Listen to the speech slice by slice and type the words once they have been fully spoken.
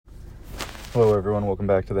Hello everyone, welcome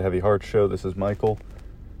back to the Heavy Heart Show. This is Michael.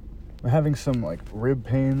 I'm having some rib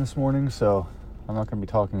pain this morning, so I'm not going to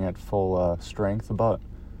be talking at full strength, but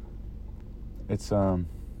it's the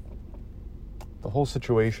whole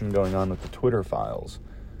situation going on with the Twitter files.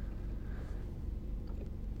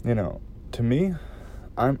 You know, to me,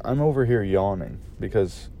 I'm over here yawning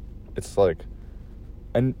because it's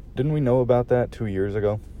and didn't we know about that 2 years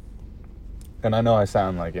ago? And I know I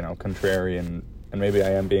sound contrarian, and maybe I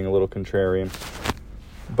am being a little contrarian,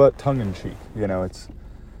 but tongue-in-cheek, it's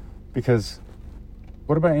because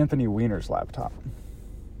what about Anthony Weiner's laptop?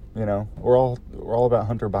 We're all about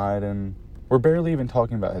Hunter Biden. We're barely even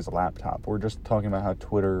talking about his laptop. We're just talking about how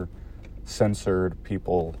Twitter censored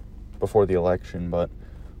people before the election, but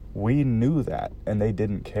we knew that, and they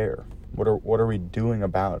didn't care. What are we doing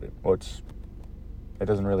about it? It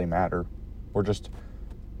doesn't really matter.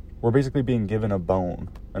 We're basically being given a bone,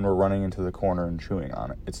 and we're running into the corner and chewing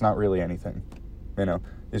on it. It's not really anything.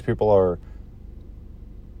 These people are...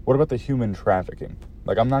 What about the human trafficking?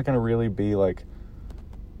 I'm not going to really be,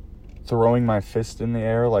 throwing my fist in the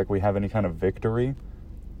air like we have any kind of victory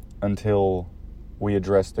until we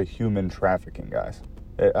address the human trafficking, guys.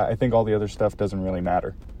 I think all the other stuff doesn't really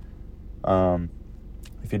matter.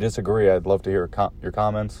 If you disagree, I'd love to hear your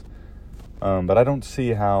comments. But I don't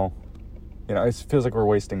see how... it feels like we're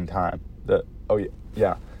wasting time.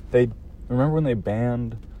 They remember when they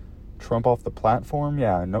banned Trump off the platform?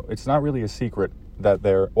 Yeah, no, it's not really a secret that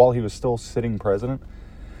while he was still sitting president.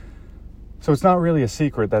 So it's not really a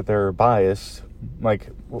secret that they're biased.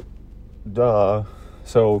 Duh.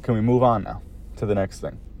 So can we move on now to the next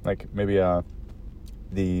thing? Maybe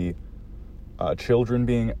the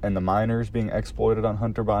children and the minors being exploited on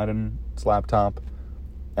Hunter Biden's laptop,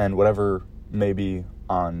 and whatever maybe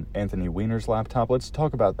on Anthony Weiner's laptop. Let's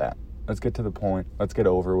talk about that. Let's get to the point. Let's get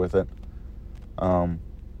over with it.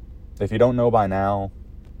 If you don't know by now,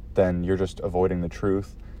 then you're just avoiding the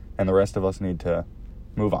truth, and the rest of us need to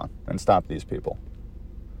move on and stop these people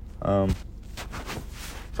from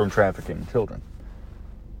trafficking children.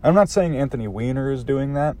 I'm not saying Anthony Weiner is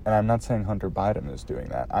doing that, and I'm not saying Hunter Biden is doing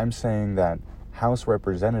that. I'm saying that House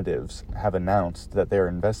representatives have announced that they're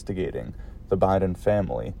investigating the Biden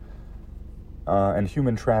family, and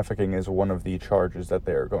human trafficking is one of the charges that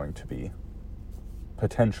they're going to be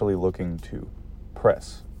potentially looking to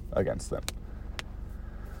press against them.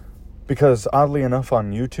 Because oddly enough,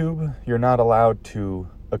 on YouTube, you're not allowed to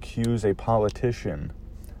accuse a politician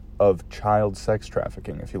of child sex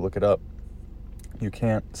trafficking. If you look it up, you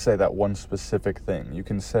can't say that one specific thing. You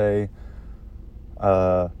can say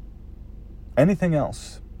anything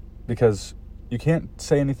else, because you can't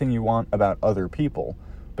say anything you want about other people,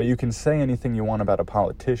 but you can say anything you want about a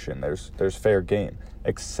politician. There's fair game,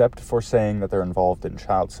 except for saying that they're involved in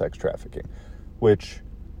child sex trafficking, which,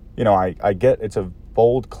 I get it's a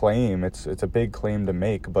bold claim. It's a big claim to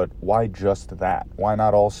make, but why just that? Why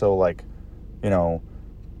not also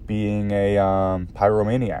being a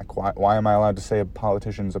pyromaniac? Why am I allowed to say a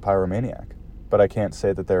politician's a pyromaniac, but I can't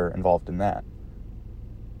say that they're involved in that,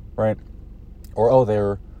 right? Or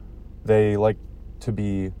they're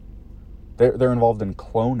involved in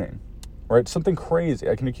cloning, right? Something crazy.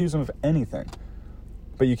 I can accuse them of anything,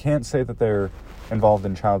 but you can't say that they're involved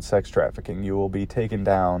in child sex trafficking. You will be taken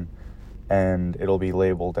down, and it'll be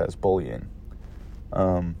labeled as bullying,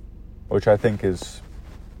 which I think is,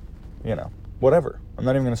 whatever. I'm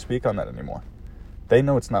not even going to speak on that anymore. They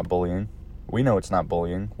know it's not bullying. We know it's not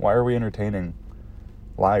bullying. Why are we entertaining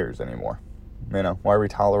liars anymore? Why are we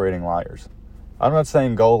tolerating liars? I'm not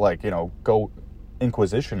saying go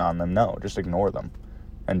inquisition on them. No, just ignore them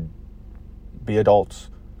and be adults.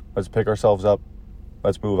 Let's pick ourselves up.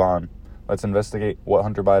 Let's move on. Let's investigate what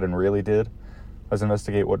Hunter Biden really did. Let's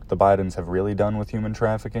investigate what the Bidens have really done with human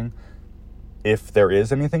trafficking, if there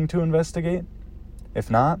is anything to investigate.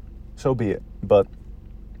 If not, so be it. But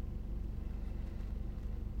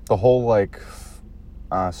the whole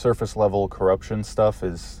surface level corruption stuff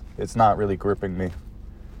it's not really gripping me.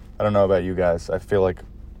 I don't know about you guys. I feel like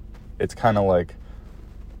it's kind of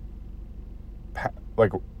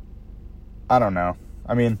I don't know.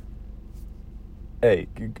 I mean, hey,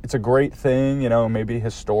 it's a great thing, maybe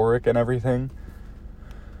historic and everything.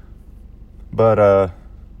 But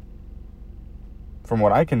from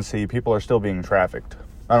what I can see, people are still being trafficked.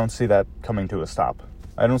 I don't see that coming to a stop.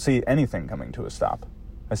 I don't see anything coming to a stop.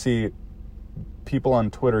 I see people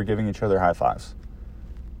on Twitter giving each other high fives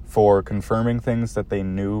for confirming things that they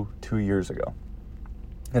knew 2 years ago.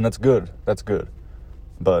 And that's good. That's good.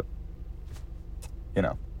 But,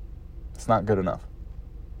 it's not good enough.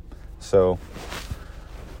 So,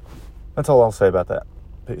 that's all I'll say about that.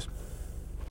 Peace.